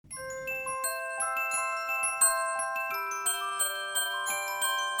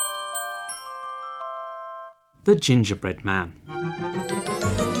The Gingerbread Man.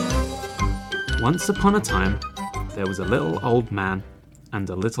 Once upon a time, there was a little old man and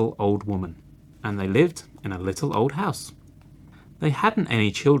a little old woman, and they lived in a little old house. They hadn't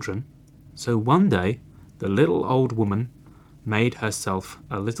any children, so one day the little old woman made herself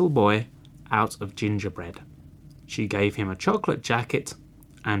a little boy out of gingerbread. She gave him a chocolate jacket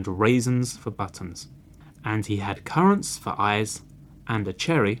and raisins for buttons, and he had currants for eyes and a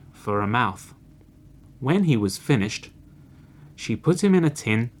cherry for a mouth. When he was finished, she put him in a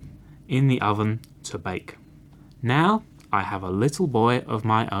tin in the oven to bake. Now I have a little boy of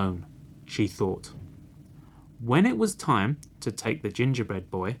my own, she thought. When it was time to take the gingerbread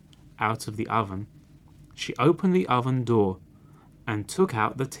boy out of the oven, she opened the oven door and took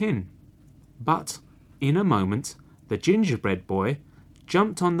out the tin. But in a moment, the gingerbread boy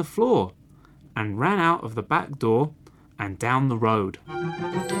jumped on the floor and ran out of the back door and down the road.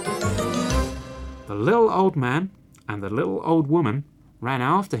 The little old man and the little old woman ran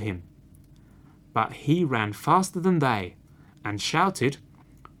after him, but he ran faster than they and shouted,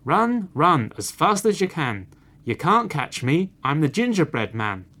 "Run, run as fast as you can. You can't catch me, I'm the Gingerbread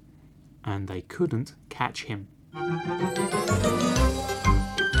Man." And they couldn't catch him.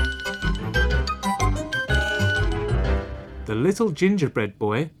 The little gingerbread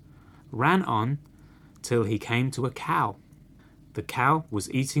boy ran on till he came to a cow. The cow was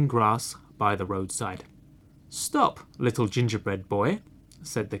eating grass by the roadside. "Stop, little gingerbread boy,"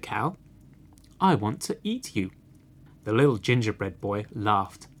 said the cow. "I want to eat you." The little gingerbread boy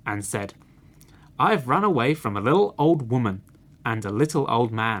laughed and said, "I've run away from a little old woman and a little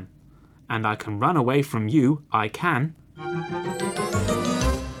old man, and I can run away from you, I can."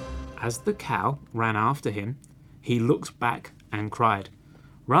 As the cow ran after him, he looked back and cried,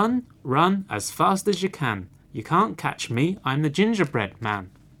 "Run, run as fast as you can. You can't catch me, I'm the Gingerbread Man."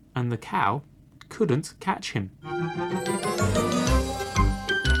 And the cow couldn't catch him.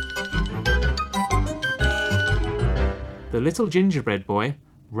 The little gingerbread boy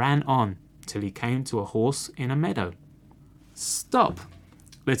ran on till he came to a horse in a meadow. "Stop,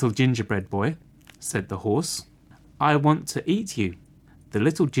 little gingerbread boy," said the horse. "I want to eat you." The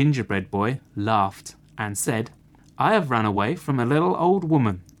little gingerbread boy laughed and said, "I have run away from a little old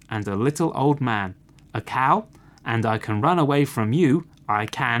woman and a little old man, a cow, and I can run away from you, I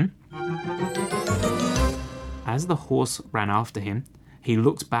can." As the horse ran after him, he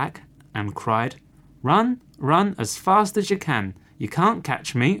looked back and cried, "Run, run as fast as you can. You can't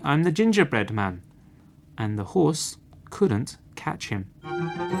catch me, I'm the Gingerbread Man." And the horse couldn't catch him.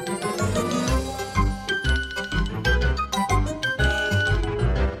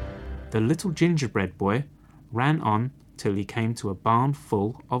 The little gingerbread boy ran on till he came to a barn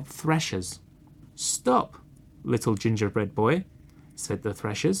full of threshers. "Stop, little gingerbread boy," said the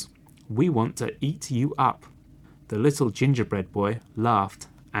threshers. "We want to eat you up." The little gingerbread boy laughed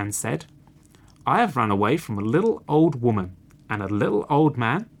and said, "I have run away from a little old woman and a little old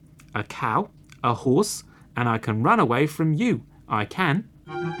man, a cow, a horse, and I can run away from you, I can."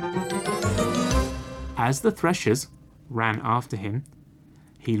 As the threshers ran after him,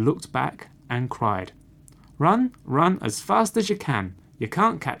 he looked back and cried, "Run, run as fast as you can. You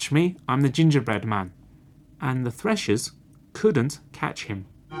can't catch me, I'm the Gingerbread Man." And the threshers couldn't catch him.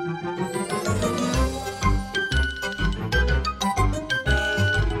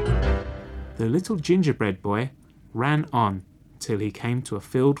 The little gingerbread boy ran on till he came to a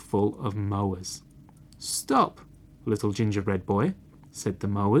field full of mowers. "Stop, little gingerbread boy," said the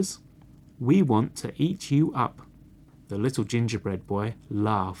mowers. "We want to eat you up." The little gingerbread boy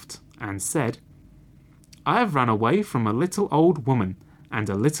laughed and said, "I have run away from a little old woman and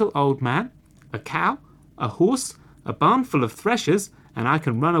a little old man, a cow, a horse, a barn full of threshers, and I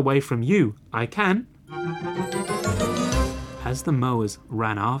can run away from you, I can." As the mowers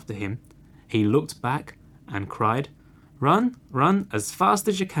ran after him, he looked back and cried, "Run, run as fast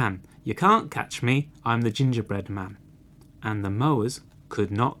as you can. You can't catch me, I'm the Gingerbread Man." And the mowers could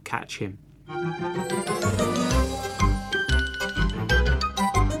not catch him.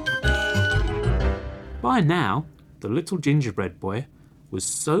 By now, the little gingerbread boy was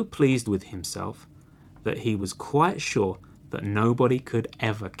so pleased with himself that he was quite sure that nobody could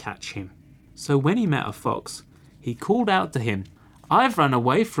ever catch him. So when he met a fox, he called out to him, "I've run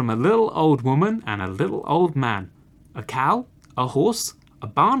away from a little old woman and a little old man, a cow, a horse, a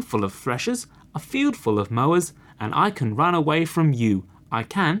barn full of threshers, a field full of mowers, and I can run away from you, I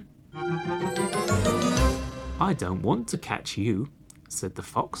can." "I don't want to catch you," said the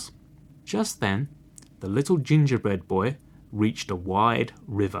fox. Just then, the little gingerbread boy reached a wide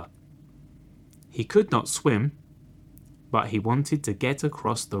river. He could not swim, but he wanted to get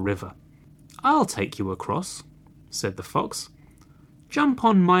across the river. "I'll take you across," said the fox. "Jump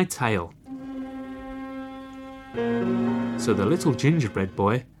on my tail." So the little gingerbread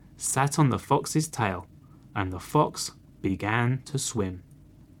boy sat on the fox's tail, and the fox began to swim.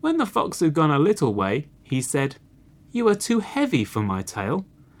 When the fox had gone a little way, he said, "You are too heavy for my tail,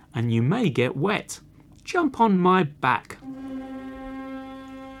 and you may get wet. Jump on my back."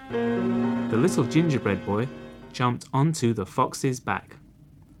 The little gingerbread boy jumped onto the fox's back.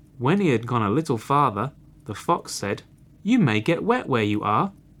 When he had gone a little farther, the fox said, "You may get wet where you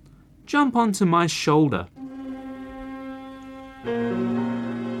are. Jump onto my shoulder."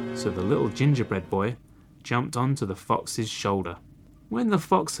 So the little gingerbread boy jumped onto the fox's shoulder. When the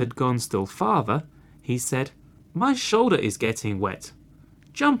fox had gone still farther, he said, "My shoulder is getting wet.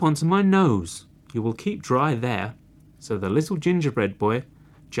 Jump onto my nose. You will keep dry there." So the little gingerbread boy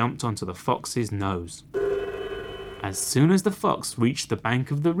jumped onto the fox's nose. As soon as the fox reached the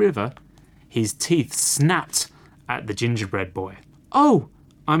bank of the river, his teeth snapped at the gingerbread boy. "Oh,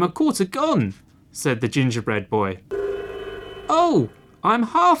 I'm a quarter gone," said the gingerbread boy. "Oh, I'm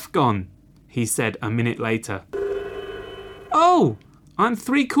half gone," he said a minute later. "Oh, I'm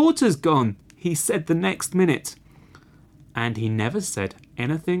 3/4 gone," he said the next minute. And he never said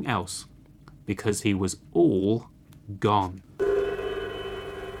anything else because he was all gone.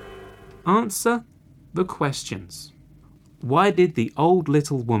 Answer the questions. Why did the old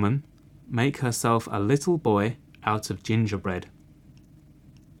little woman make herself a little boy out of gingerbread?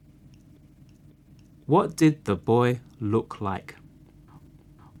 What did the boy look like?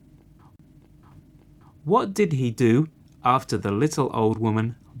 What did he do after the little old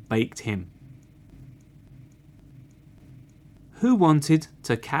woman baked him? Who wanted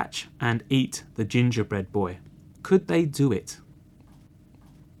to catch and eat the gingerbread boy? Could they do it?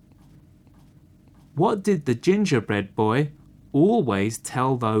 What did the gingerbread boy always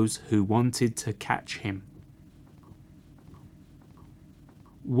tell those who wanted to catch him?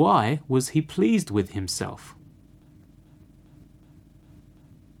 Why was he pleased with himself?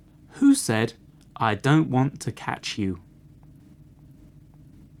 Who said, "I don't want to catch you"?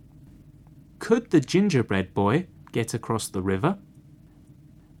 Could the gingerbread boy get across the river?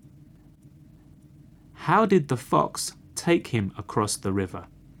 How did the fox take him across the river?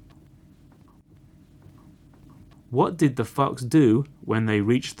 What did the fox do when they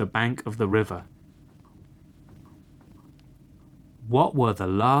reached the bank of the river? What were the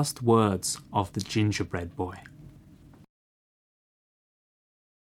last words of the gingerbread boy?